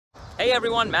Hey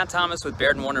everyone, Matt Thomas with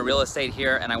Baird & Warner Real Estate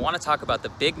here, and I want to talk about the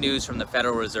big news from the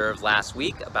Federal Reserve last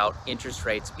week about interest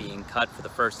rates being cut for the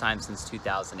first time since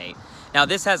 2008. Now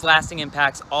this has lasting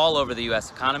impacts all over the US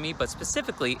economy, but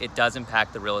specifically it does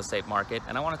impact the real estate market,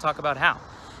 and I want to talk about how.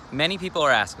 Many people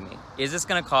are asking me, is this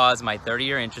going to cause my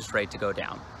 30-year interest rate to go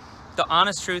down? The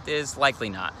honest truth is likely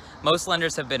not. Most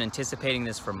lenders have been anticipating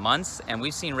this for months, and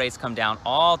we've seen rates come down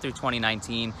all through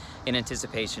 2019 in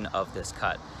anticipation of this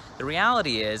cut. The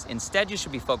reality is, instead you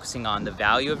should be focusing on the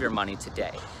value of your money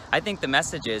today. I think the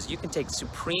message is you can take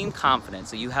supreme confidence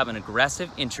that you have an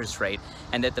aggressive interest rate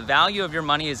and that the value of your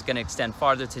money is going to extend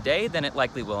farther today than it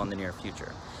likely will in the near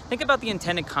future. Think about the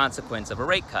intended consequence of a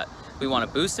rate cut. We want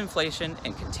to boost inflation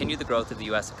and continue the growth of the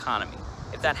US economy.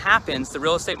 If that happens, the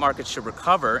real estate market should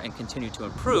recover and continue to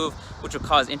improve, which will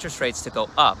cause interest rates to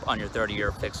go up on your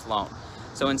 30-year fixed loan.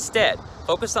 So instead,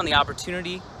 focus on the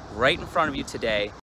opportunity right in front of you today